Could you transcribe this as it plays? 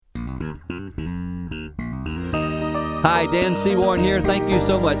Hi, Dan Seaborn here. Thank you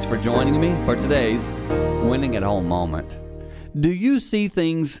so much for joining me for today's Winning at Home moment. Do you see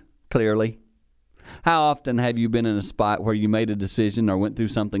things clearly? How often have you been in a spot where you made a decision or went through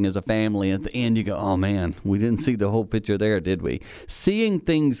something as a family, and at the end you go, oh man, we didn't see the whole picture there, did we? Seeing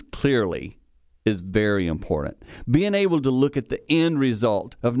things clearly is very important. Being able to look at the end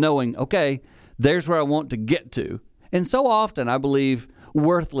result of knowing, okay, there's where I want to get to. And so often, I believe,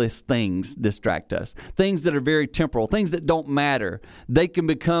 worthless things distract us. Things that are very temporal, things that don't matter. They can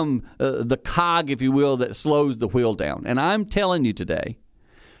become the cog, if you will, that slows the wheel down. And I'm telling you today,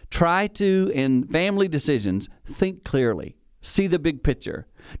 try to, in family decisions, think clearly. See the big picture.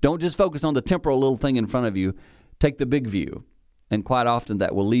 Don't just focus on the temporal little thing in front of you. Take the big view. And quite often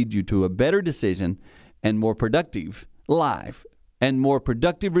that will lead you to a better decision and more productive life and more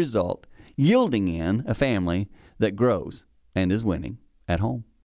productive result, yielding in a family that grows and is winning at home.